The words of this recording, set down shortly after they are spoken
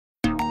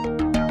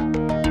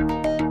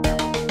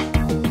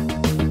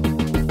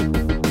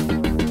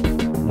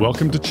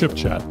Welcome to Chip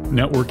Chat,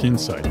 Network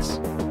Insights.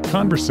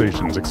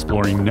 Conversations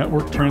exploring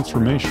network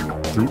transformation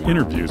through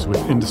interviews with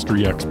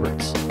industry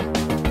experts.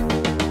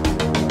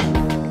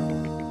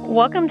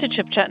 Welcome to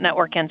Chip Chat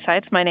Network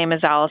Insights. My name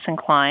is Allyson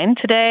Klein.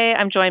 Today,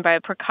 I'm joined by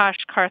Prakash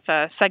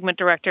Kartha, Segment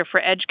Director for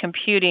Edge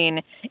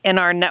Computing in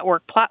our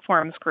Network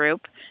Platforms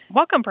Group.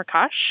 Welcome,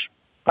 Prakash.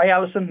 Hi,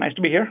 Allyson. Nice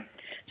to be here.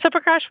 So,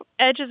 Prakash,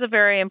 Edge is a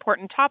very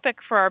important topic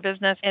for our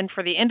business and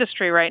for the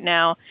industry right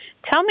now.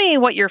 Tell me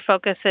what your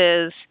focus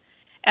is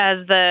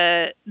as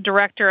the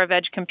Director of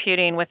Edge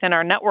Computing within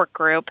our network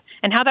group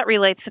and how that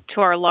relates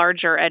to our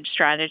larger Edge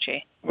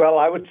strategy. Well,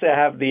 I would say I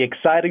have the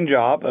exciting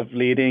job of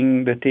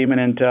leading the team in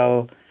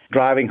Intel,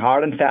 driving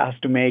hard and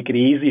fast to make it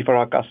easy for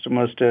our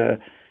customers to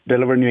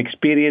deliver new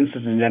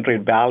experiences and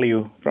generate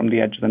value from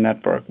the edge of the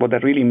network. What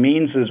that really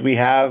means is we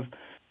have,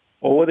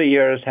 over the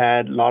years,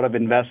 had a lot of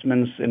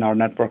investments in our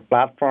network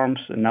platforms,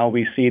 and now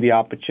we see the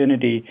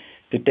opportunity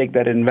to take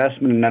that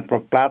investment in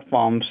network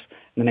platforms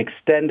and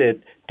extend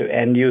it to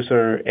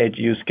end-user edge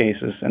use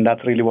cases, and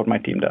that's really what my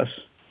team does.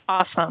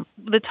 Awesome.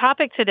 The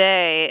topic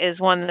today is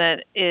one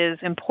that is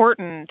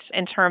important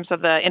in terms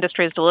of the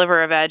industry's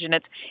delivery of edge, and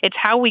it's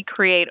how we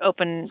create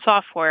open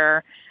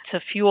software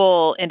to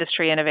fuel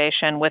industry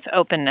innovation with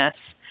OpenNESS.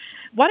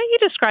 Why don't you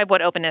describe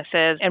what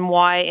OpenNESS is and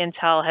why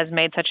Intel has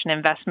made such an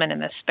investment in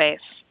this space?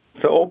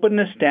 So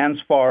OpenNESS stands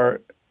for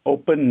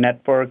Open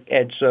Network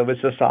Edge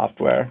Services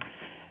Software.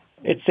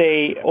 It's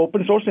a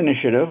open source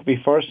initiative.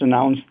 We first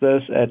announced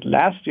this at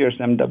last year's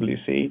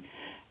MWC,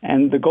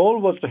 and the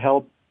goal was to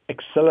help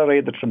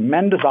accelerate the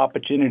tremendous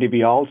opportunity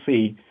we all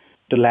see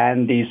to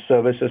land these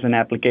services and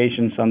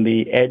applications on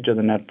the edge of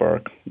the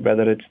network,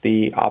 whether it's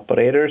the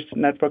operator's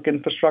network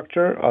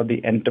infrastructure or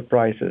the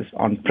enterprise's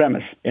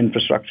on-premise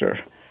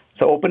infrastructure.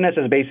 So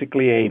OpenNESS is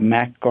basically a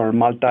Mac or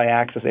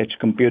multi-access edge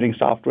computing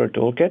software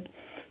toolkit.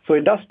 So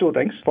it does two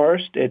things.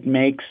 First, it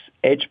makes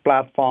edge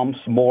platforms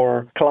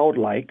more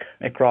cloud-like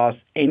across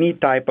any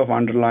type of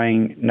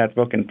underlying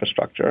network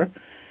infrastructure.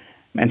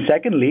 And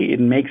secondly, it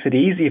makes it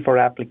easy for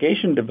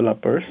application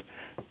developers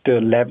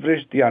to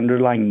leverage the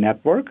underlying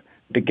network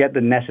to get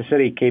the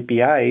necessary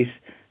KPIs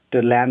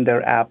to land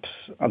their apps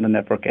on the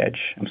network edge.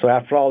 And so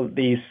after all,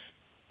 these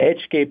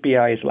edge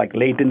KPIs like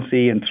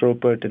latency and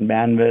throughput and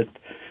bandwidth,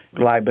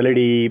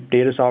 reliability,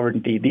 data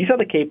sovereignty, these are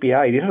the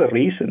KPIs, these are the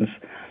reasons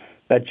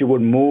that you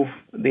would move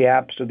the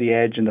apps to the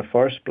edge in the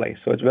first place.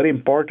 So it's very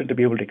important to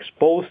be able to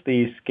expose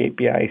these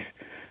KPIs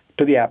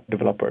to the app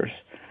developers.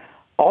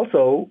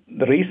 Also,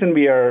 the reason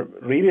we are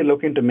really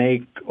looking to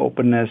make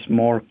OpenNESS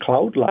more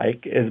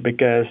cloud-like is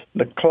because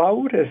the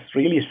cloud has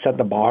really set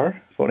the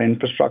bar for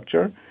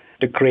infrastructure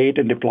to create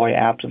and deploy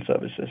apps and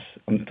services.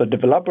 And so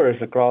developers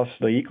across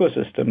the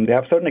ecosystem, they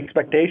have certain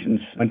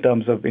expectations in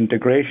terms of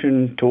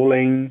integration,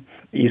 tooling,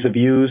 ease of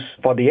use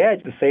for the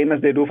edge, the same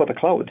as they do for the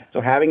cloud.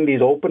 So having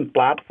these open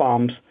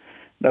platforms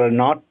that are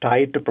not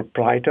tied to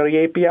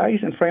proprietary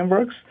APIs and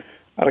frameworks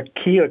are a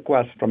key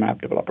request from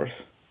app developers.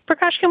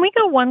 Prakash, can we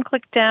go one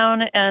click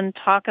down and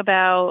talk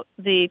about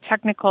the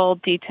technical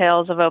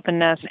details of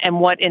OpenNESS and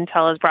what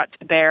Intel has brought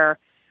to bear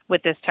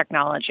with this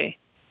technology?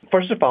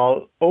 First of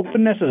all,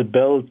 OpenNESS is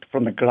built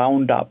from the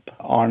ground up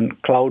on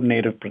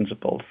cloud-native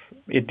principles.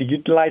 It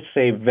utilizes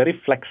a very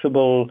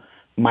flexible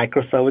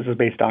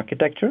microservices-based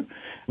architecture,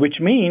 which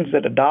means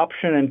that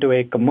adoption into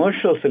a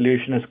commercial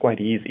solution is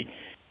quite easy.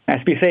 As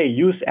we say,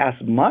 use as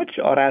much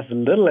or as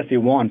little as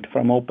you want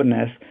from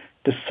OpenNESS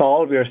to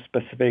solve your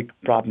specific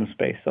problem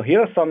space. So here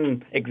are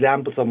some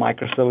examples of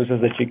microservices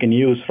that you can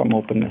use from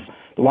OpenNESS.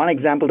 The one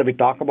example that we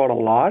talk about a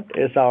lot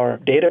is our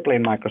data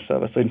plane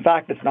microservice. So in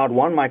fact, it's not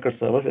one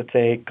microservice, it's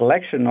a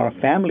collection or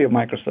a family of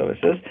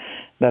microservices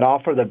that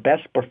offer the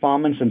best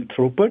performance and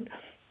throughput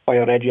for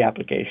your edge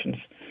applications.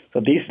 So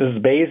this is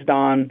based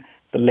on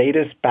the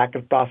latest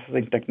packet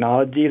processing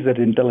technologies that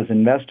Intel has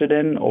invested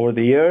in over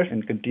the years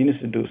and continues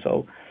to do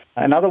so.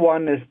 Another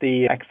one is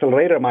the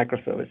accelerator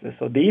microservices.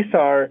 So these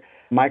are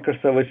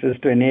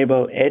microservices to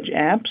enable edge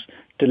apps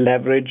to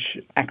leverage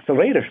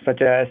accelerators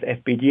such as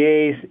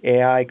FPGAs,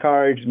 AI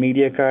cards,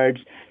 media cards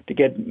to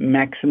get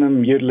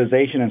maximum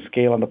utilization and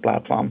scale on the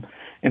platform.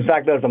 In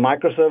fact, there's a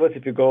microservice,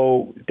 if you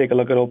go take a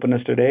look at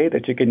OpenNESS today,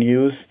 that you can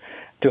use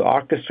to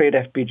orchestrate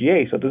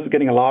FPGA. So this is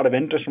getting a lot of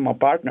interest from our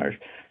partners.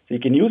 So you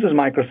can use this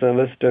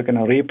microservice to kind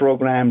of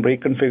reprogram,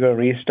 reconfigure,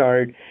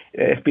 restart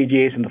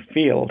FPGAs in the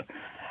field.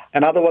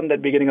 Another one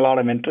that we're getting a lot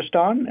of interest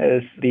on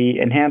is the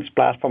enhanced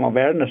platform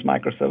awareness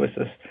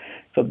microservices.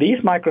 So these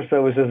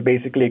microservices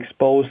basically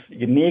expose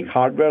unique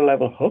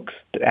hardware-level hooks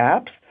to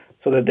apps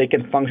so that they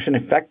can function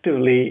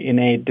effectively in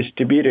a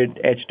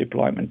distributed edge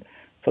deployment.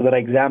 So there are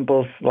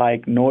examples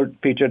like node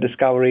feature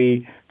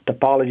discovery,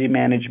 topology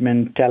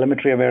management,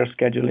 telemetry-aware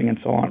scheduling, and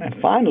so on. And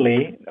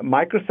finally,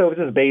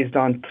 microservices based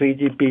on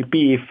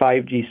 3GPP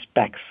 5G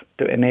specs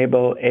to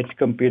enable edge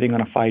computing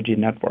on a 5G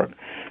network.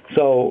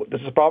 So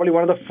this is probably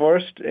one of the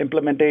first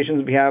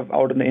implementations we have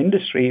out in the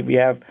industry. We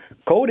have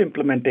code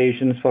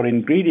implementations for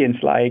ingredients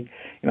like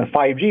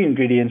 5G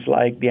ingredients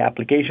like the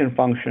application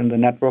function, the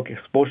network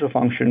exposure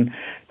function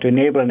to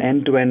enable an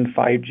end-to-end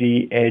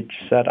 5G edge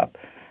setup.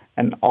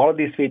 And all of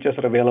these features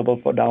are available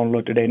for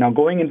download today. Now,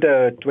 going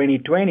into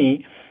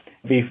 2020,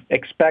 we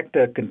expect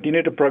to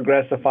continue to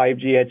progress the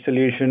 5G Edge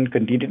solution,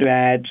 continue to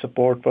add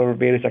support for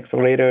various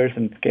accelerators,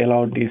 and scale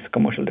out these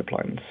commercial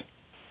deployments.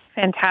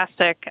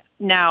 Fantastic.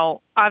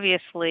 Now,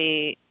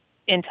 obviously,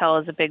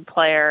 Intel is a big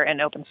player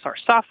in open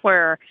source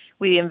software.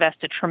 We invest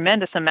a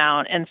tremendous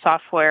amount in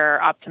software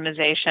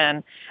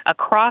optimization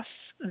across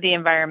the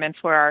environments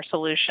where our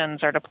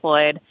solutions are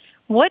deployed.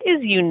 What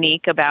is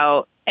unique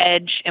about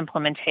edge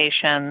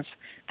implementations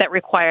that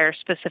require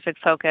specific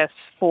focus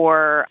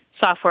for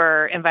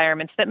software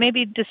environments that may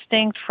be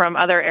distinct from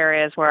other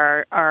areas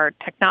where our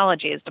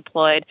technology is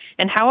deployed?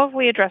 And how have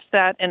we addressed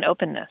that in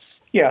OpenNESS?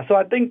 Yeah, so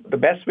I think the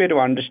best way to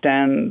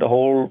understand the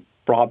whole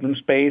problem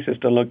space is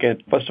to look at,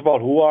 first of all,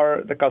 who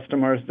are the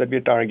customers that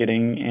we're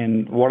targeting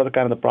and what are the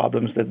kind of the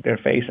problems that they're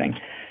facing.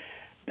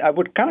 I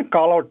would kind of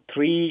call out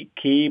three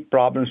key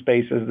problem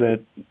spaces that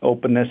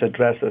OpenNESS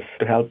addresses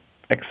to help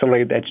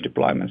accelerate edge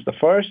deployments. The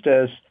first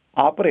is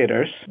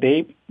operators.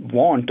 They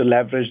want to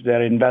leverage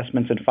their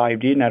investments in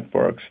 5G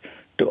networks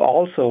to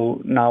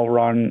also now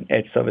run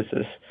edge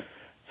services.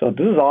 So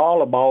this is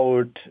all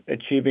about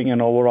achieving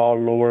an overall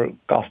lower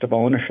cost of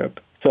ownership.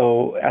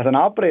 So as an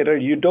operator,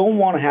 you don't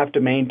want to have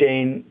to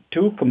maintain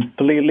two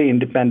completely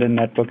independent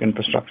network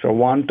infrastructure,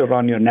 one to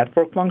run your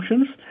network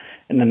functions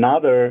and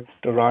another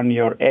to run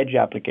your edge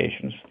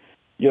applications.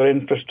 Your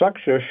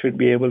infrastructure should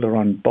be able to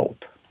run both.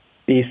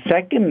 The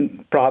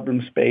second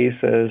problem space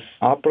is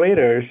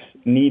operators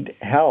need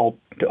help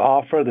to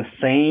offer the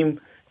same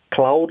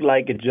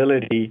cloud-like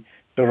agility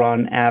to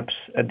run apps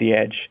at the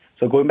edge.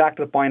 So going back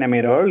to the point I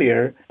made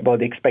earlier about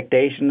the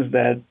expectations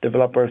that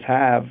developers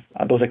have,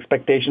 those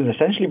expectations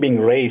essentially being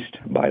raised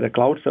by the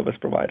cloud service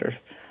providers.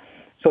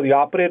 So the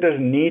operators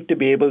need to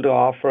be able to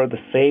offer the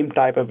same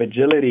type of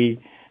agility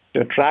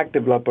to attract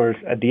developers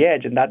at the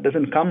edge, and that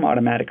doesn't come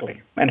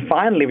automatically. And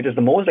finally, which is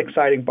the most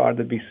exciting part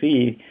that we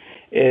see,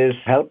 is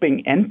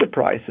helping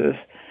enterprises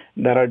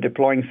that are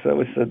deploying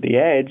services at the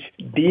edge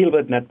deal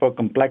with network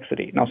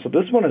complexity. Now, so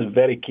this one is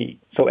very key.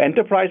 So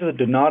enterprises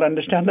do not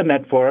understand the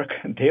network.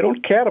 They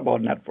don't care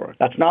about network.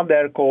 That's not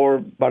their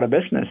core part of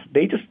business.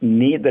 They just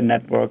need the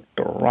network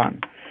to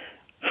run.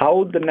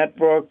 How the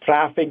network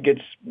traffic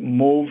gets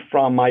moved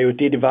from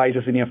IoT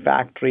devices in your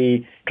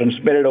factory,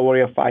 transmitted over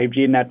your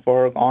 5G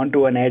network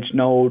onto an edge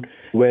node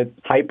with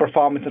high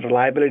performance and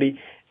reliability,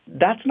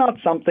 that's not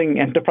something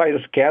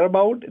enterprises care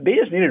about. They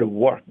just need it to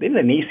work. They need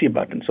an easy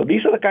button. So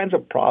these are the kinds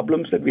of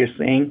problems that we are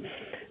seeing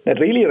that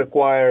really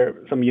require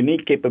some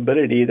unique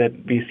capability that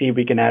we see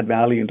we can add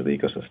value into the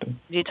ecosystem.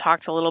 You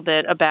talked a little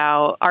bit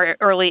about our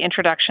early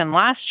introduction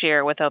last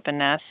year with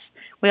OpenNESS.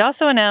 We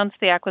also announced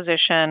the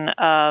acquisition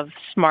of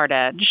Smart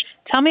Edge.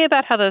 Tell me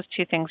about how those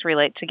two things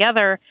relate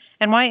together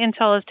and why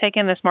Intel has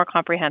taken this more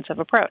comprehensive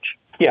approach.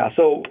 Yeah,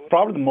 so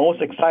probably the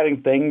most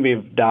exciting thing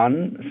we've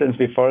done since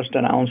we first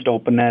announced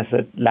OpenNESS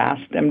at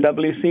last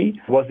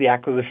MWC was the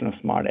acquisition of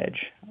Smart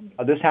Edge.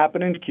 This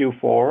happened in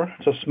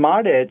Q4. So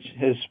Smart Edge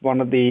is one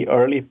of the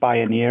early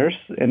pioneers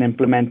in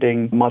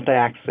implementing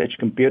multi-access edge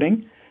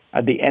computing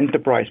at the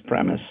enterprise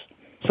premise.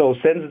 So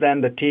since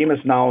then, the team has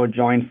now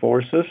joined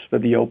forces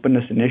with the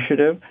OpenNESS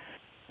initiative,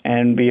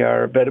 and we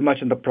are very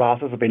much in the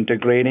process of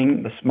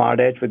integrating the Smart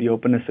Edge with the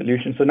OpenNESS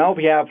solution. So now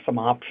we have some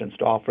options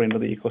to offer into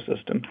the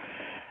ecosystem.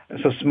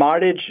 So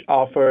Smart Edge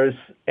offers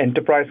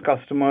enterprise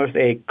customers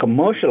a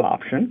commercial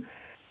option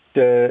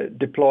to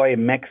deploy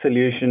MEC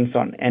solutions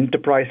on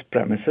enterprise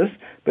premises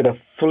with a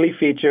fully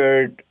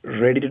featured,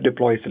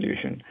 ready-to-deploy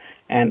solution.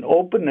 And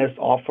OpenNESS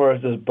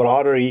offers this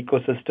broader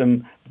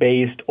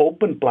ecosystem-based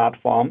open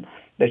platform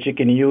that you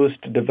can use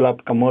to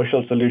develop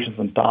commercial solutions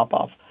on top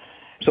of.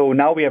 So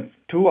now we have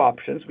two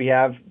options. We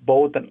have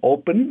both an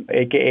open,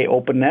 aka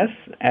OpenNESS,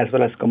 as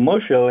well as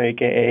commercial,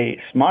 aka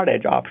Smart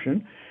Edge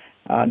option,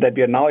 that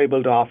we are now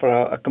able to offer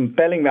a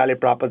compelling value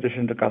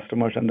proposition to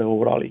customers and the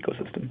overall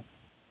ecosystem.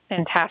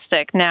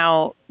 Fantastic.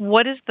 Now,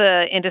 what has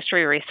the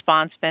industry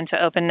response been to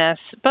OpenNESS,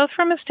 both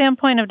from a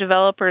standpoint of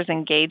developers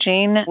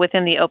engaging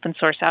within the open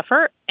source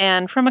effort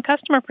and from a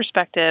customer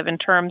perspective in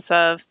terms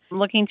of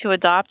looking to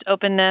adopt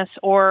OpenNESS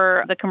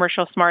or the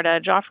commercial Smart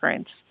Edge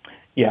offerings?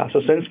 Yeah,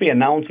 so since we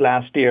announced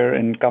last year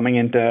and coming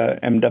into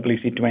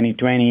MWC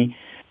 2020,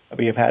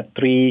 we have had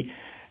 3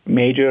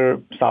 major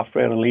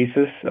software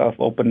releases of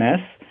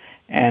OpenNESS.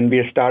 And we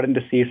are starting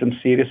to see some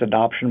serious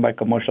adoption by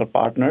commercial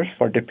partners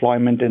for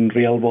deployment in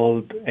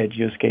real-world edge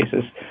use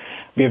cases.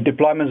 We have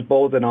deployments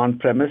both in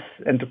on-premise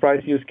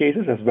enterprise use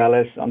cases as well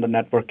as on the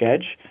network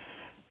edge.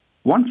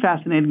 One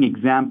fascinating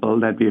example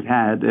that we've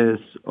had is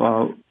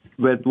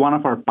with one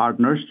of our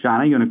partners,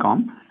 China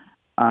Unicom,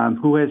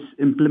 who has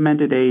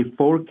implemented a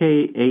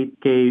 4K,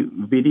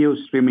 8K video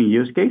streaming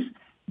use case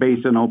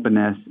based on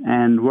OpenNESS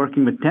and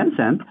working with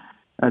Tencent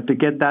to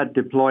get that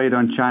deployed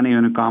on China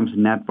Unicom's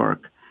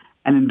network.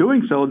 And in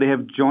doing so, they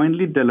have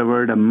jointly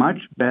delivered a much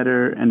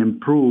better and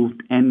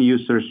improved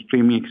end-user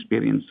streaming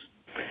experience.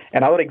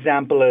 Another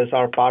example is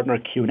our partner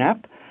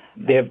QNAP.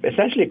 They have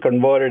essentially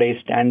converted a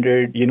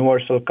standard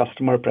universal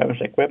customer premise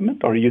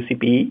equipment, or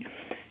UCPE,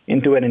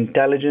 into an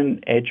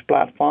intelligent edge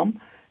platform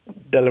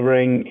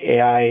delivering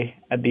AI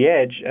at the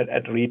edge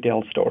at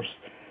retail stores.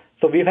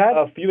 So we've had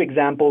a few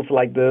examples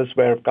like this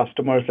where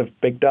customers have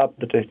picked up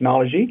the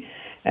technology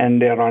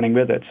and they're running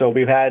with it. So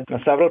we've had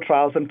several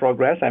trials in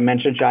progress. I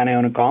mentioned China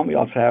Unicom. We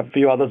also have a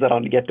few others that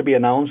are yet to be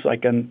announced, so I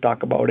can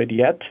talk about it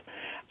yet.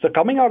 So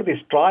coming out of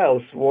these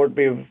trials, what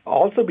we've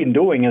also been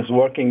doing is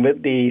working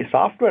with the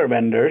software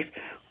vendors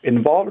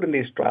involved in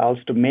these trials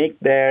to make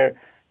their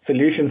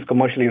solutions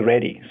commercially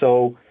ready.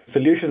 So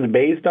solutions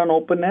based on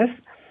OpenNESS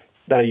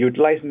that are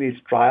utilized in these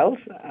trials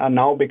are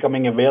now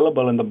becoming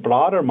available in the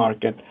broader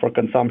market for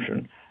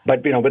consumption.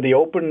 But with the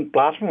open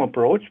platform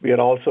approach, we are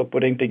also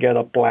putting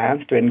together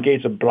plans to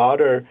engage a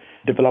broader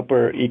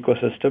developer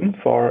ecosystem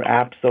for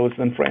apps, services,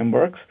 and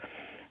frameworks.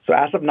 So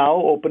as of now,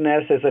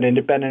 OpenNESS is an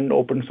independent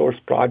open source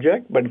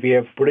project, but we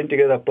have putting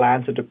together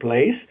plans into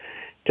place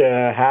to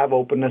have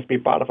OpenNESS be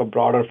part of a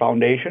broader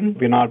foundation.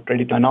 We're not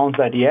ready to announce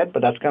that yet,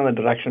 but that's kind of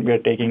the direction we are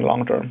taking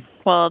long term.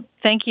 Well,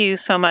 thank you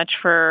so much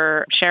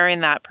for sharing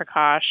that,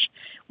 Prakash.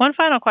 One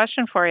final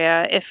question for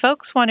you. If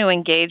folks want to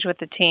engage with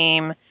the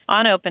team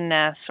on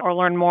OpenNESS or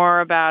learn more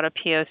about a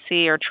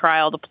POC or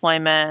trial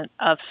deployment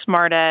of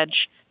Smart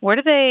Edge, where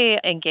do they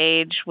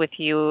engage with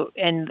you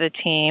and the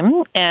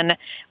team? And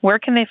where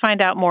can they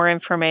find out more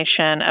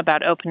information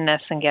about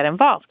OpenNESS and get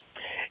involved?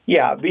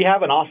 Yeah, we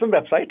have an awesome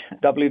website,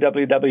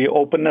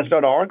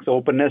 www.openness.org.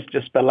 So OpenNESS,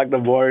 just spell like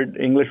the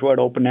English word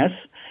OpenNESS.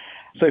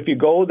 So if you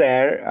go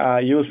there,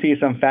 you'll see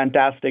some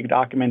fantastic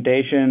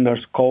documentation.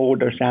 There's code,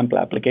 there's sample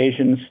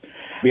applications.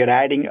 We are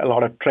adding a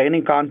lot of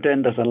training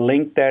content. There's a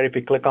link there. If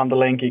you click on the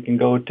link, you can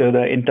go to the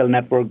Intel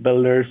Network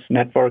Builders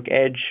Network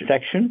Edge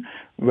section,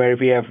 where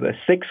we have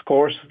 6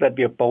 courses that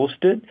we have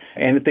posted.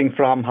 Anything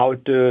from how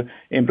to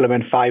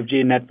implement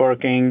 5G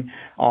networking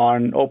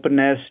on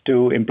OpenNESS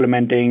to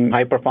implementing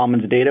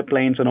high-performance data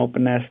planes on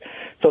OpenNESS.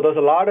 So there's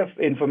a lot of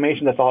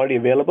information that's already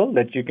available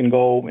that you can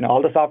go,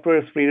 all the software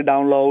is free to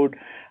download.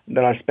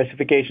 There are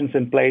specifications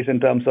in place in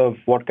terms of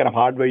what kind of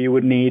hardware you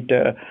would need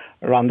to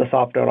run the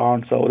software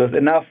on. So there's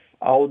enough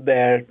out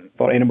there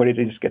for anybody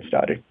to just get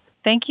started.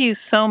 Thank you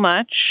so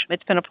much.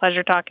 It's been a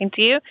pleasure talking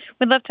to you.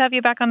 We'd love to have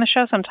you back on the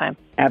show sometime.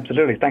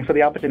 Absolutely. Thanks for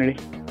the opportunity.